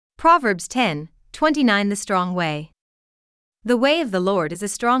Proverbs 10:29 The Strong Way. The way of the Lord is a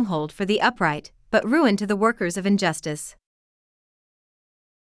stronghold for the upright, but ruin to the workers of injustice.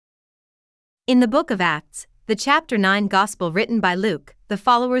 In the book of Acts, the chapter 9 Gospel written by Luke, the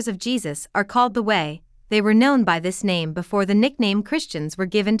followers of Jesus are called the Way. They were known by this name before the nickname Christians were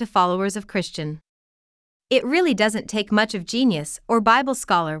given to followers of Christian. It really doesn't take much of genius or Bible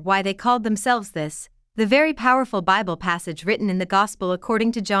scholar why they called themselves this. The very powerful Bible passage written in the Gospel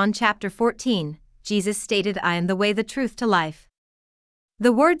according to John chapter 14, Jesus stated, "I am the way, the truth to life."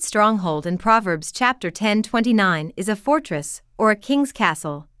 The word stronghold in Proverbs chapter 10:29 is a fortress or a king's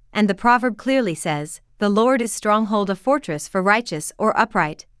castle, and the proverb clearly says, "The Lord is stronghold, a fortress for righteous or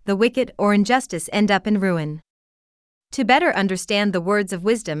upright, the wicked or injustice end up in ruin." To better understand the words of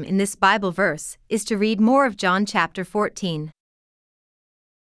wisdom in this Bible verse is to read more of John chapter 14.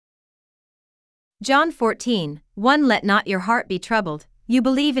 John 14:1 Let not your heart be troubled, you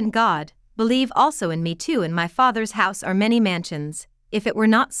believe in God, believe also in me too. In my Father's house are many mansions. If it were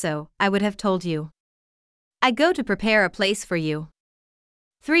not so, I would have told you. I go to prepare a place for you.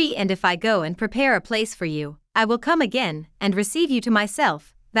 3 And if I go and prepare a place for you, I will come again and receive you to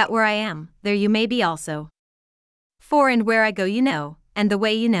myself, that where I am, there you may be also. 4 And where I go you know, and the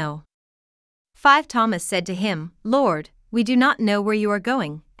way you know. 5 Thomas said to him, Lord, we do not know where you are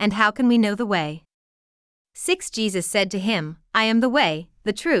going, and how can we know the way? 6 Jesus said to him, I am the way,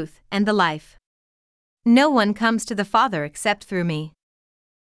 the truth, and the life. No one comes to the Father except through me.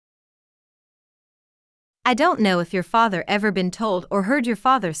 I don't know if your father ever been told or heard your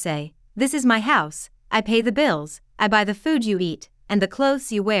father say, "This is my house, I pay the bills, I buy the food you eat, and the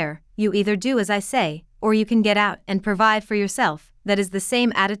clothes you wear, you either do as I say, or you can get out and provide for yourself." That is the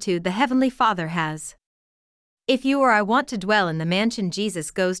same attitude the Heavenly Father has. If you or I want to dwell in the mansion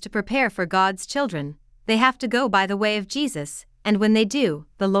Jesus goes to prepare for God's children, they have to go by the way of Jesus, and when they do,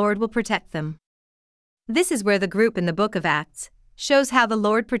 the Lord will protect them. This is where the group in the book of Acts shows how the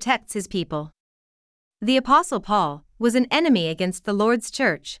Lord protects his people. The Apostle Paul was an enemy against the Lord's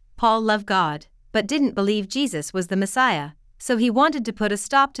church. Paul loved God, but didn't believe Jesus was the Messiah, so he wanted to put a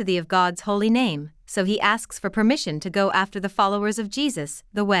stop to the of God's holy name, so he asks for permission to go after the followers of Jesus,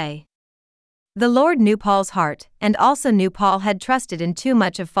 the way. The Lord knew Paul's heart, and also knew Paul had trusted in too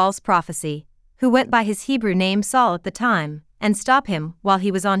much of false prophecy, who went by his Hebrew name Saul at the time, and stop him while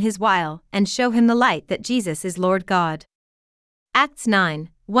he was on his while, and show him the light that Jesus is Lord God. Acts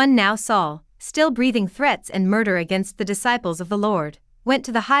 9:1 Now Saul, still breathing threats and murder against the disciples of the Lord, went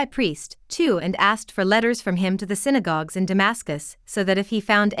to the high priest, too, and asked for letters from him to the synagogues in Damascus, so that if he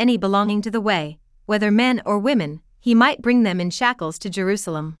found any belonging to the way, whether men or women, he might bring them in shackles to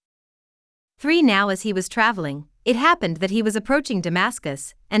Jerusalem. 3 Now as he was traveling, it happened that he was approaching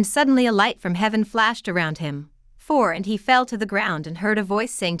Damascus, and suddenly a light from heaven flashed around him. 4 And he fell to the ground and heard a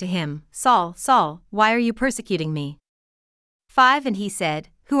voice saying to him, Saul, Saul, why are you persecuting me? 5 And he said,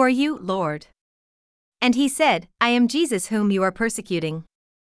 Who are you, Lord? And he said, I am Jesus whom you are persecuting.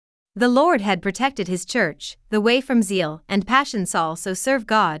 The Lord had protected his church, the way, from zeal and passion. Saul so served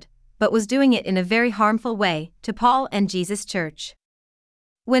God, but was doing it in a very harmful way to Paul and Jesus' church.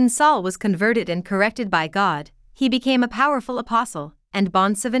 When Saul was converted and corrected by God, he became a powerful apostle and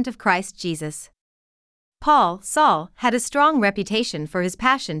bondservant of Christ Jesus. Paul, Saul, had a strong reputation for his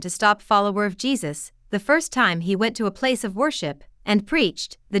passion to stop follower of Jesus. The first time he went to a place of worship and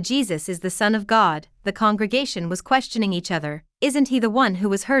preached, "The Jesus is the Son of God," the congregation was questioning each other, isn't he the one who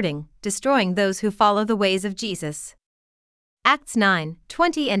was hurting, destroying those who follow the ways of Jesus? Acts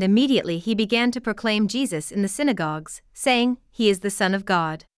 9:20 And immediately he began to proclaim Jesus in the synagogues, saying, He is the Son of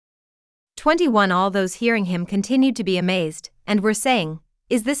God. 21 All those hearing him continued to be amazed, and were saying,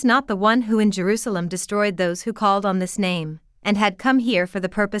 Is this not the one who in Jerusalem destroyed those who called on this name, and had come here for the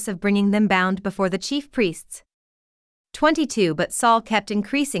purpose of bringing them bound before the chief priests? 22 But Saul kept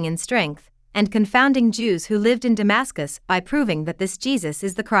increasing in strength, and confounding Jews who lived in Damascus by proving that this Jesus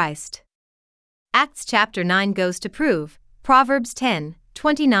is the Christ. Acts chapter 9 goes to prove, Proverbs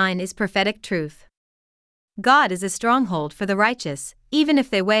 10:29 is prophetic truth. God is a stronghold for the righteous, even if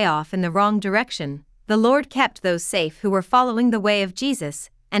they way off in the wrong direction. The Lord kept those safe who were following the way of Jesus,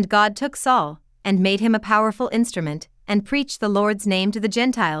 and God took Saul, and made him a powerful instrument, and preached the Lord's name to the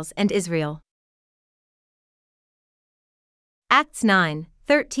Gentiles and Israel. Acts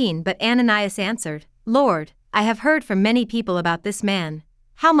 9:13 But Ananias answered, Lord, I have heard from many people about this man,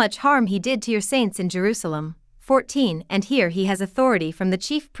 how much harm he did to your saints in Jerusalem. 14 And here he has authority from the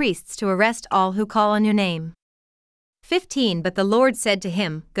chief priests to arrest all who call on your name. 15 But the Lord said to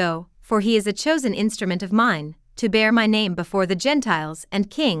him, Go, for he is a chosen instrument of mine, to bear my name before the Gentiles and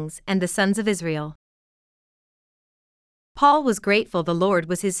kings and the sons of Israel. Paul was grateful the Lord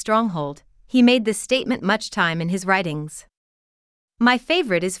was his stronghold. He made this statement much time in his writings. My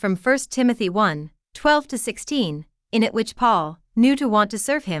favorite is from 1 Timothy 1:12-16, in it which Paul knew to want to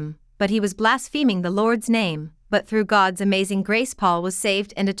serve him, but he was blaspheming the Lord's name, but through God's amazing grace Paul was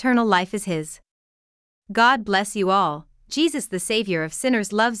saved and eternal life is his. God bless you all. Jesus the Savior of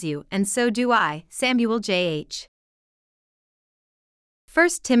sinners loves you, and so do I. Samuel J.H. 1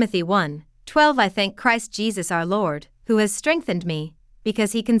 Timothy 1:12 I thank Christ Jesus our Lord, who has strengthened me,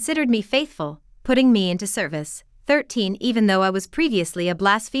 because he considered me faithful, putting me into service. 13 Even though I was previously a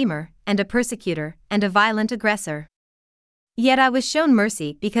blasphemer, and a persecutor, and a violent aggressor, yet I was shown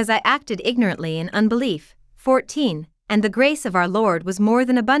mercy because I acted ignorantly in unbelief. 14 And the grace of our Lord was more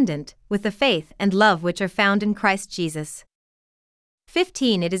than abundant, with the faith and love which are found in Christ Jesus.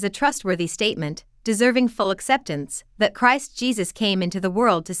 15 It is a trustworthy statement, deserving full acceptance, that Christ Jesus came into the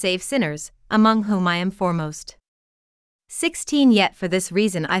world to save sinners, among whom I am foremost. 16 Yet for this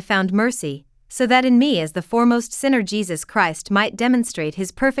reason I found mercy, so that in me as the foremost sinner Jesus Christ might demonstrate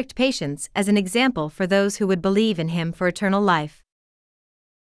his perfect patience as an example for those who would believe in him for eternal life.